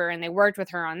whatever. And they worked with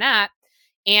her on that.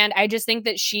 And I just think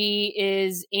that she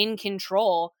is in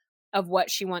control of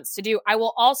what she wants to do. I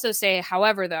will also say,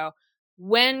 however, though,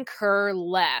 when Kerr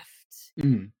left,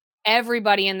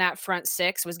 everybody in that front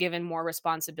six was given more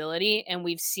responsibility. And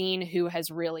we've seen who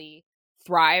has really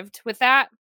thrived with that.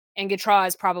 And Gautreau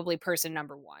is probably person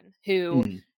number one, who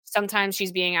sometimes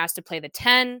she's being asked to play the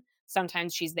 10,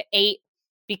 sometimes she's the 8.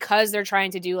 Because they're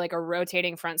trying to do like a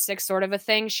rotating front six sort of a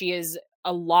thing, she is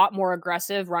a lot more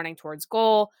aggressive running towards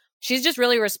goal. She's just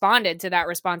really responded to that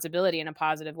responsibility in a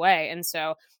positive way. And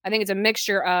so I think it's a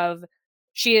mixture of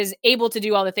she is able to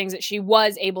do all the things that she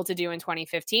was able to do in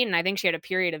 2015. And I think she had a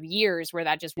period of years where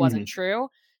that just wasn't true.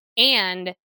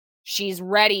 And she's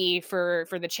ready for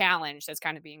the challenge that's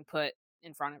kind of being put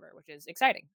in front of her, which is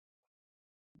exciting.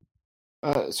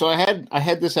 So I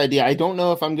had this idea. I don't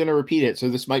know if I'm going to repeat it. So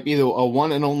this might be a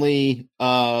one and only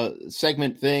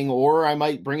segment thing, or I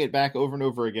might bring it back over and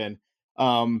over again.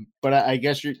 But I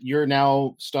guess you're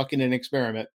now stuck in an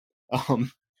experiment.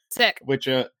 Sick. Which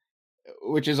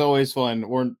is always fun,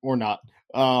 or not.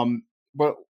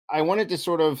 But I wanted to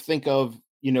sort of think of,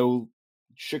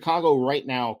 Chicago right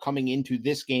now coming into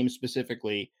this game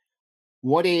specifically.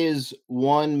 What is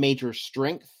one major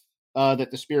strength that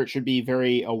the Spirit should be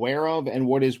very aware of, and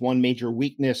what is one major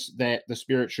weakness that the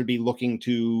Spirit should be looking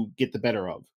to get the better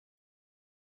of?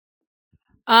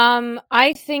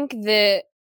 I think that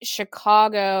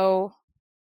Chicago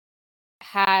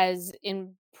has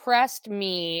impressed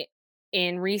me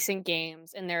in recent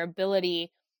games in their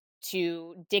ability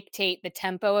to dictate the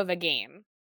tempo of a game.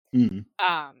 Mm-hmm.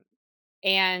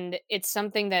 And it's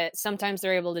something that sometimes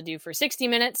they're able to do for 60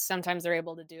 minutes. Sometimes they're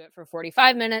able to do it for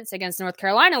 45 minutes. Against North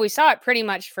Carolina, we saw it pretty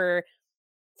much for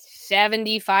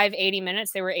 75, 80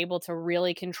 minutes. They were able to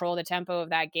really control the tempo of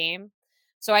that game.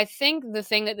 So I think the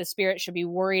thing that the Spirit should be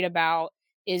worried about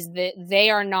is that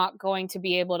they are not going to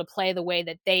be able to play the way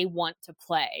that they want to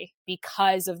play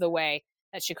because of the way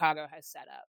that Chicago has set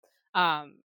up.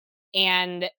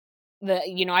 And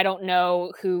I don't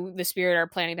know who the Spirit are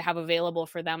planning to have available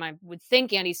for them. I would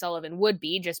think Andi Sullivan would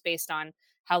be, just based on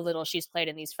how little she's played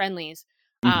in these friendlies.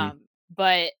 Mm-hmm.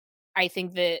 But I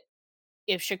think that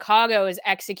if Chicago is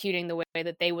executing the way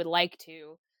that they would like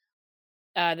to,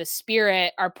 the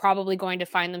Spirit are probably going to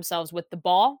find themselves with the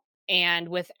ball and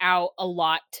without a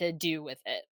lot to do with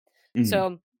it. Mm-hmm.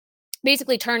 So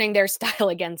basically turning their style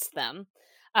against them.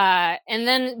 And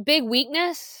then big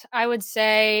weakness, I would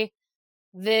say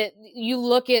that you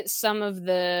look at some of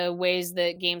the ways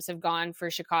that games have gone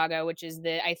for Chicago, which is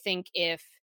that I think if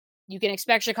you can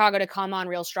expect Chicago to come on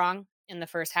real strong in the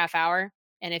first half hour,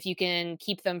 and if you can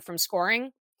keep them from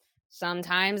scoring,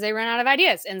 sometimes they run out of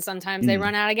ideas and sometimes they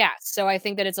run out of gas. So I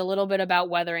think that it's a little bit about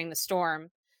weathering the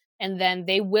storm, and then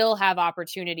they will have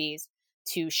opportunities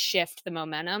to shift the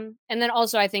momentum. And then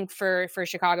also I think for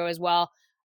Chicago as well,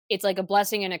 it's like a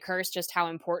blessing and a curse just how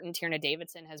important Tierna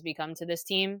Davidson has become to this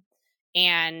team.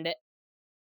 And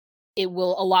a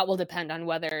lot will depend on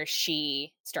whether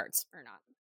she starts or not.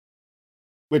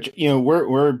 Which,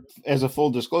 we're as a full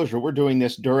disclosure, we're doing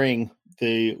this during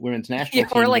the women's national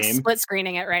team we're like game. Split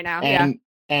screening it right now.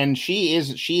 And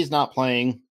she's not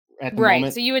playing at the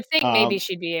moment. So you would think maybe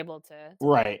she'd be able to.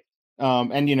 Right.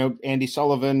 And Andi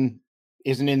Sullivan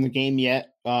isn't in the game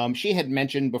yet. She had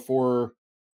mentioned before,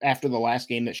 after the last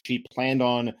game, that she planned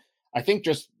on, I think,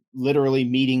 just literally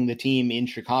meeting the team in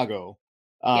Chicago.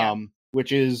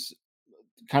 Which is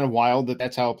kind of wild that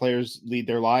that's how players lead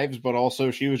their lives, but also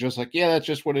she was just like, yeah, that's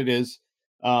just what it is.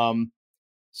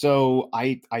 So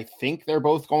I think they're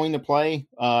both going to play.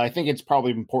 I think it's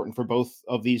probably important for both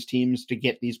of these teams to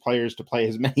get these players to play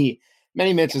as many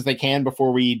minutes as they can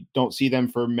before we don't see them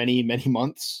for many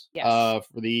months. For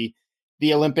the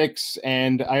Olympics.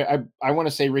 And I want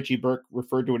to say Richie Burke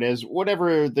referred to it as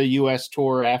whatever the U.S.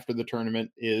 tour after the tournament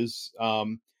is.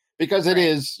 Because it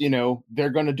is,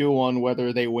 they're going to do one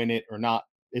whether they win it or not.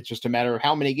 It's just a matter of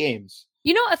how many games.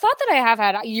 A thought that I have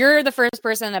had, you're the first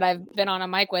person that I've been on a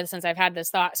mic with since I've had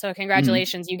this thought. So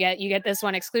congratulations. Mm-hmm. You get this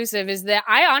one exclusive, is that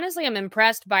I honestly am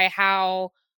impressed by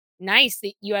how nice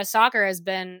the U.S. soccer has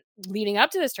been leading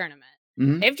up to this tournament.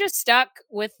 Mm-hmm. They've just stuck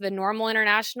with the normal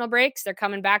international breaks. They're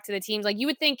coming back to the teams. Like you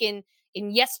would think in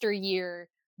yesteryear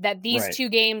that these two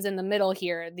games in the middle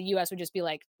here, the U.S. would just be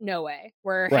like, no way.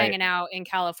 We're hanging out in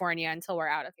California until we're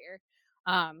out of here.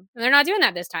 And they're not doing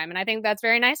that this time. And I think that's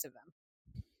very nice of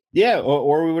them. Yeah.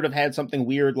 Or we would have had something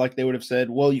weird. Like they would have said,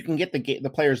 well, you can get the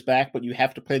players back, but you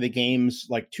have to play the games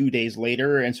like 2 days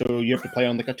later. And so you have to play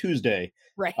on like a Tuesday.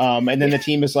 Right. And then the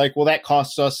team is like, well, that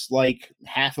costs us like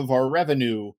half of our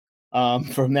revenue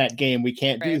from that game. We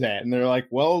can't do that. And they're like,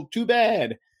 well, too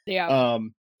bad. Yeah.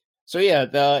 So yeah,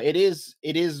 it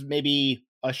is maybe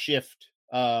a shift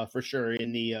for sure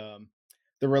in the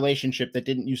relationship that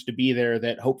didn't used to be there,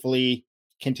 that hopefully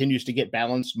continues to get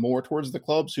balanced more towards the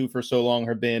clubs who for so long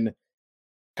have been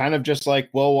kind of just like,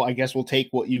 well, I guess we'll take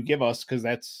what you give us because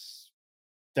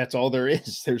that's all there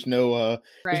is. There's no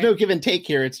there's no give and take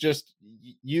here. It's just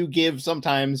you give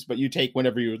sometimes, but you take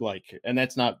whenever you would like, and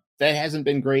that hasn't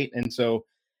been great. And so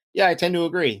yeah, I tend to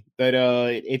agree that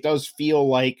it does feel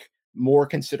like more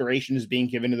consideration is being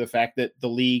given to the fact that the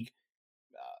league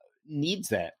needs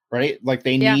that, right? Like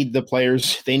they need the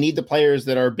players,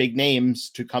 that are big names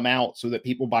to come out so that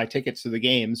people buy tickets to the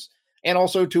games, and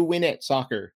also to win at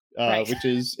soccer, which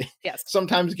is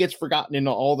sometimes gets forgotten in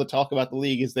all the talk about the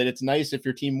league, is that it's nice if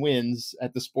your team wins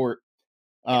at the sport.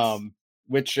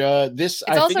 which it's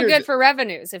also good for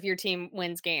revenues if your team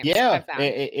wins games. Yeah,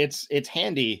 it's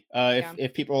handy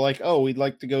if people are like, oh, we'd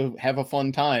like to go have a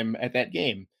fun time at that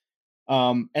game.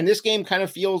 And this game kind of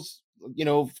feels,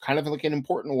 kind of like an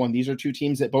important one. These are two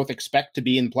teams that both expect to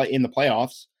be in the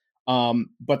playoffs.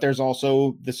 But there's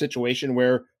also the situation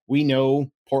where we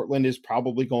know Portland is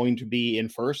probably going to be in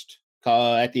first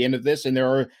at the end of this, and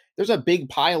there's a big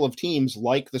pile of teams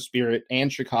like the Spirit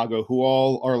and Chicago who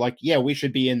all are like, yeah, we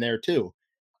should be in there too.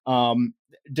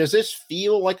 Does this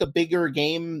feel like a bigger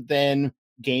game than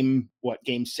game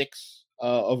 6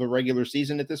 of a regular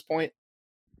season at this point?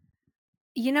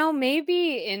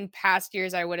 Maybe in past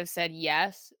years I would have said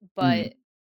yes, but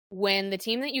when the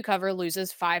team that you cover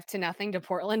loses 5-0 to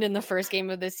Portland in the first game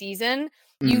of the season,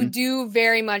 you do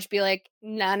very much be like,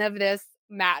 none of this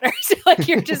matters. Like,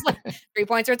 you're just like, 3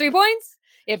 points are 3 points.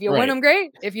 If you win them,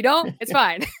 great. If you don't, it's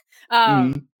fine.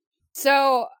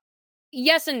 So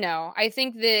yes and no. I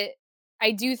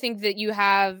do think that you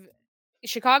have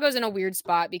Chicago's in a weird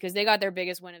spot because they got their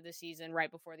biggest win of the season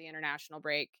right before the international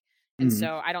break. And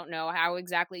so I don't know how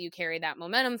exactly you carry that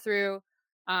momentum through.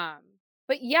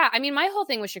 But yeah, I mean, my whole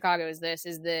thing with Chicago is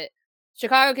that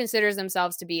Chicago considers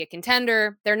themselves to be a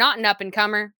contender. They're not an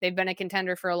up-and-comer. They've been a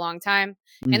contender for a long time.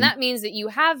 And that means that you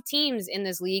have teams in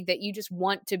this league that you just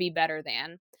want to be better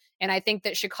than. And I think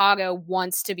that Chicago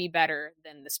wants to be better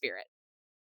than the Spirit.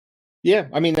 Yeah,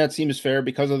 I mean, that seems fair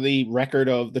because of the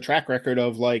track record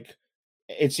of, like,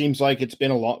 it seems like it's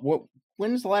been a lot.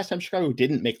 When was the last time Chicago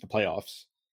didn't make the playoffs?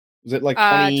 Was it like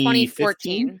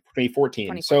 2014?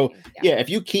 2014. So yeah, if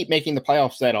you keep making the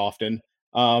playoffs that often,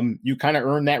 you kind of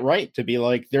earn that right to be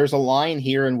like, there's a line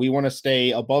here and we want to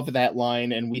stay above that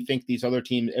line. And we think these other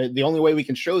teams, the only way we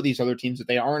can show these other teams that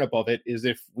they aren't above it is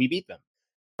if we beat them.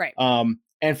 Right.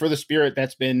 And for the Spirit,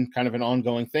 that's been kind of an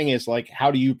ongoing thing, is like,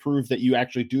 how do you prove that you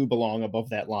actually do belong above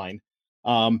that line?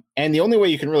 And the only way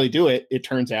you can really do it, it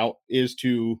turns out, is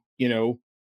to,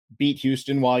 beat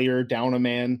Houston while you're down a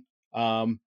man,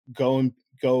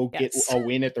 go get a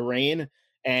win at the Reign.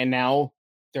 And now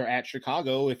they're at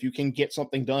Chicago. If you can get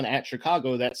something done at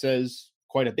Chicago, that says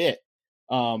quite a bit.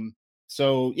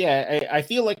 So yeah, I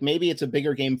feel like maybe it's a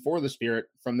bigger game for the Spirit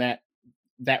from that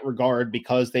regard,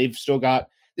 because they still have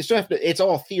to, it's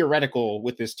all theoretical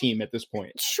with this team at this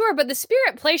point. Sure, but the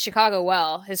Spirit plays Chicago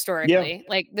well historically. Yeah.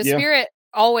 Like, the Spirit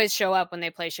always show up when they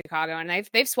play Chicago, and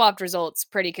they've swapped results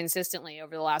pretty consistently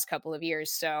over the last couple of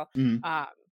years. So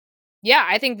yeah,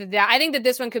 I think that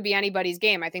this one could be anybody's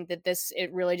game. I think that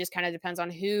it really just kind of depends on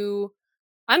who.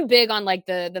 I'm big on, like,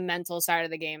 the mental side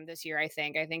of the game this year. I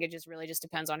think it just really just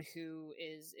depends on who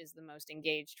is the most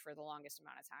engaged for the longest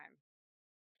amount of time.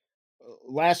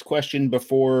 Last question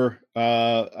before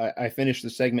I finish the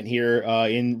segment here,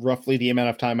 in roughly the amount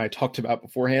of time I talked about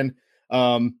beforehand.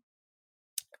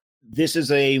 This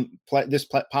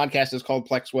podcast is called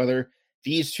Plex Weather.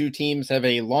 These two teams have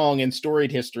a long and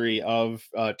storied history of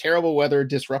terrible weather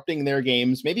disrupting their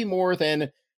games, maybe more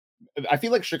than, I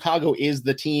feel like Chicago is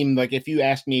the team. Like, if you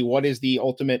ask me what is the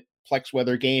ultimate Plex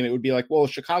Weather game, it would be like, well,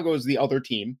 Chicago is the other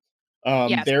team.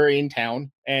 Yes. They're in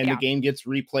town, and the game gets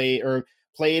replayed or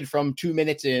played from 2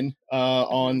 minutes in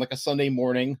on like a Sunday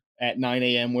morning at 9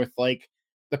 a.m. with like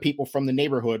the people from the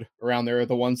neighborhood around there are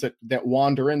the ones that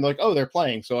wander in, like, oh, they're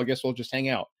playing, so I guess we'll just hang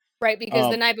out. Right, because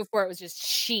the night before it was just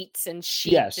sheets and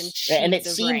sheets and sheets. And it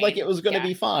seemed rain. Like it was going to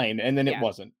be fine, and then it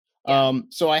wasn't.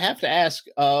 So I have to ask,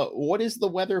 what is the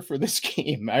weather for this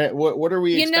game? What are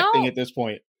we expecting at this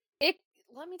point?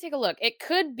 Let me take a look. It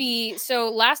could be, so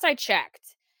last I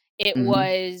checked, it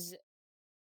was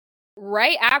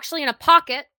right actually in a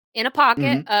pocket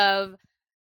of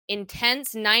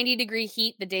intense 90-degree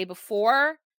heat the day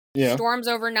before, storms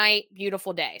overnight,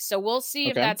 beautiful day. So we'll see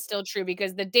if that's still true,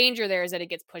 because the danger there is that it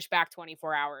gets pushed back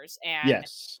 24 hours and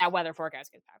that weather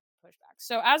forecast gets pushed back.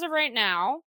 So as of right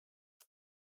now,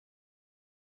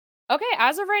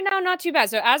 not too bad.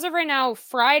 So as of right now,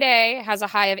 Friday has a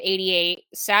high of 88.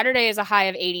 Saturday is a high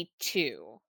of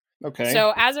 82. Okay.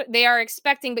 So they are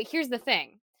expecting, but here's the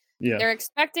thing. Yeah. They're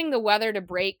expecting the weather to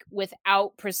break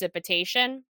without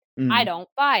precipitation. I don't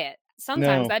buy it.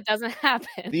 Sometimes that doesn't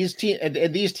happen. These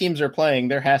teams are playing.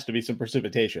 There has to be some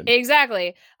precipitation.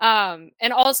 Exactly.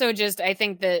 And also, just, I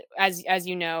think that as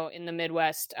you know, in the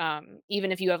Midwest,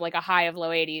 even if you have like a high of low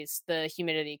 80s, the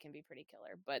humidity can be pretty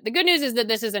killer. But the good news is that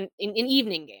this is an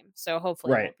evening game, so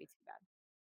hopefully it won't be too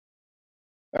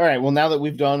bad. All right. Well, now that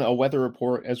we've done a weather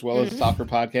report as well as a soccer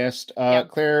podcast,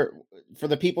 Claire, for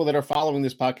the people that are following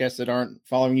this podcast that aren't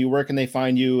following you, where can they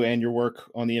find you and your work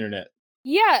on the internet?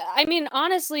 Yeah, I mean,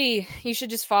 honestly, you should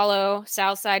just follow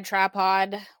Southside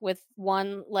Trapod with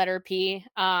one letter P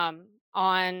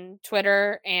on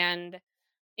Twitter, and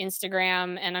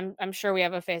Instagram, and I'm sure we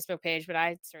have a Facebook page, but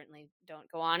I certainly don't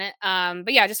go on it.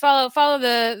 But yeah, just follow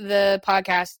the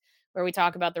podcast where we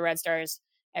talk about the Red Stars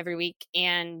every week.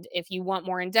 And if you want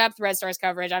more in-depth Red Stars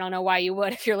coverage, I don't know why you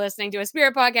would if you're listening to a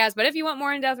Spirit podcast, but if you want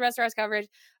more in-depth Red Stars coverage,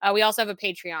 we also have a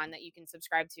Patreon that you can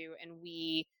subscribe to, and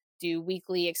we do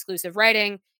weekly exclusive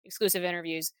writing, exclusive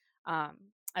interviews,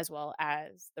 as well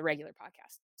as the regular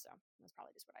podcast. So that's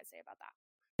probably just what I'd say about that.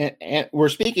 And we're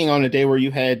speaking on a day where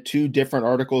you had 2 different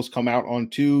articles come out on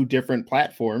 2 different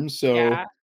platforms. So yeah.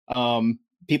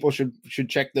 People should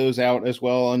check those out as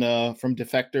well on from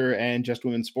Defector and Just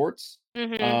Women's Sports.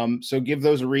 Mm-hmm. So give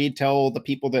those a read. Tell the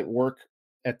people that work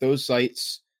at those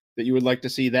sites that you would like to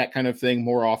see that kind of thing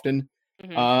more often.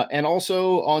 Mm-hmm. And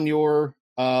also on your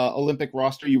Olympic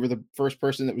roster, you were the first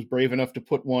person that was brave enough to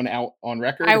put one out on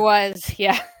record. I was,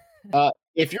 yeah.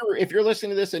 If you're listening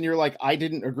to this and you're like, I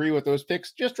didn't agree with those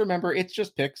picks, just remember it's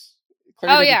just picks.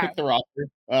 Claire didn't pick the roster.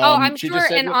 I'm sure.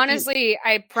 And honestly,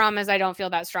 I promise I don't feel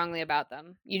that strongly about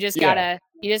them. You just gotta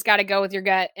go with your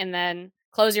gut and then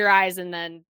close your eyes and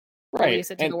then release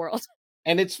it to the world.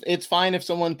 And it's fine if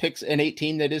someone picks an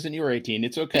 18 that isn't your 18.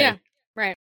 It's okay. Yeah,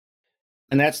 right.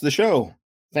 And that's the show.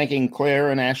 Thanking Claire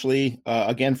and Ashley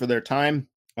again for their time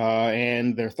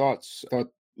and their thoughts. I thought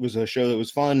it was a show that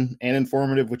was fun and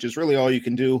informative, which is really all you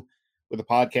can do with a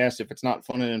podcast. If it's not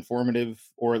fun and informative,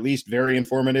 or at least very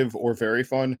informative or very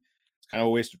fun, it's kind of a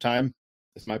waste of time.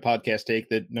 It's my podcast take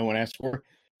that no one asked for.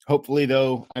 Hopefully,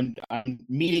 though, I'm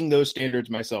meeting those standards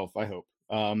myself, I hope.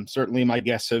 Certainly my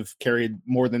guests have carried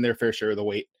more than their fair share of the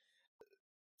weight.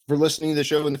 For listening to the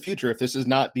show in the future, if this is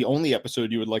not the only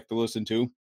episode you would like to listen to,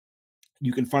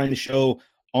 you can find the show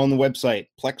on the website,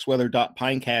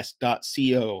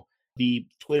 plexweather.pinecast.co. The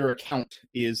Twitter account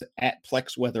is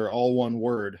 @plexweather, all one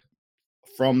word.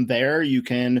 From there, you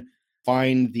can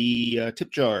find the tip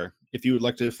jar if you would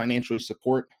like to financially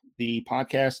support the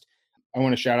podcast. I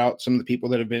want to shout out some of the people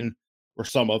that have been, or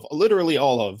literally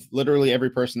every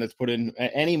person that's put in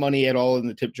any money at all in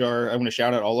the tip jar. I want to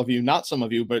shout out all of you, not some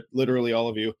of you, but literally all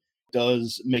of you.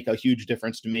 Does make a huge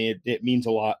difference to me. It means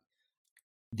a lot.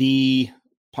 The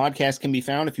podcast can be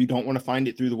found if you don't want to find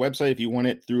it through the website, if you want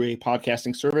it through a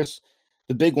podcasting service.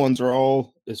 The big ones are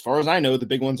all, as far as I know, the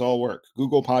big ones all work.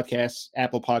 Google Podcasts,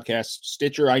 Apple Podcasts,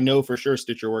 Stitcher. I know for sure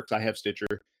Stitcher works. I have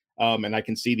Stitcher, and I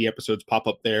can see the episodes pop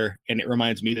up there, and it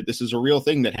reminds me that this is a real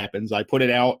thing that happens. I put it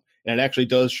out, and it actually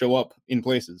does show up in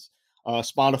places.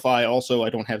 Spotify also, I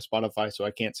don't have Spotify, so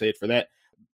I can't say it for that.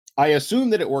 I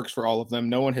assume that it works for all of them.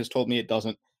 No one has told me it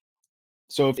doesn't.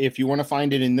 So if you want to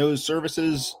find it in those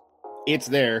services, it's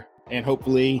there, and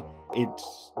hopefully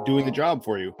it's doing the job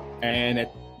for you. And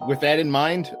with that in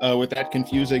mind, with that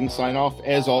confusing sign-off,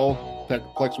 as all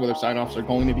Plex Weather sign-offs are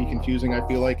going to be confusing, I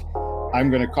feel like I'm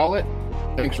going to call it.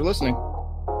 Thanks for listening.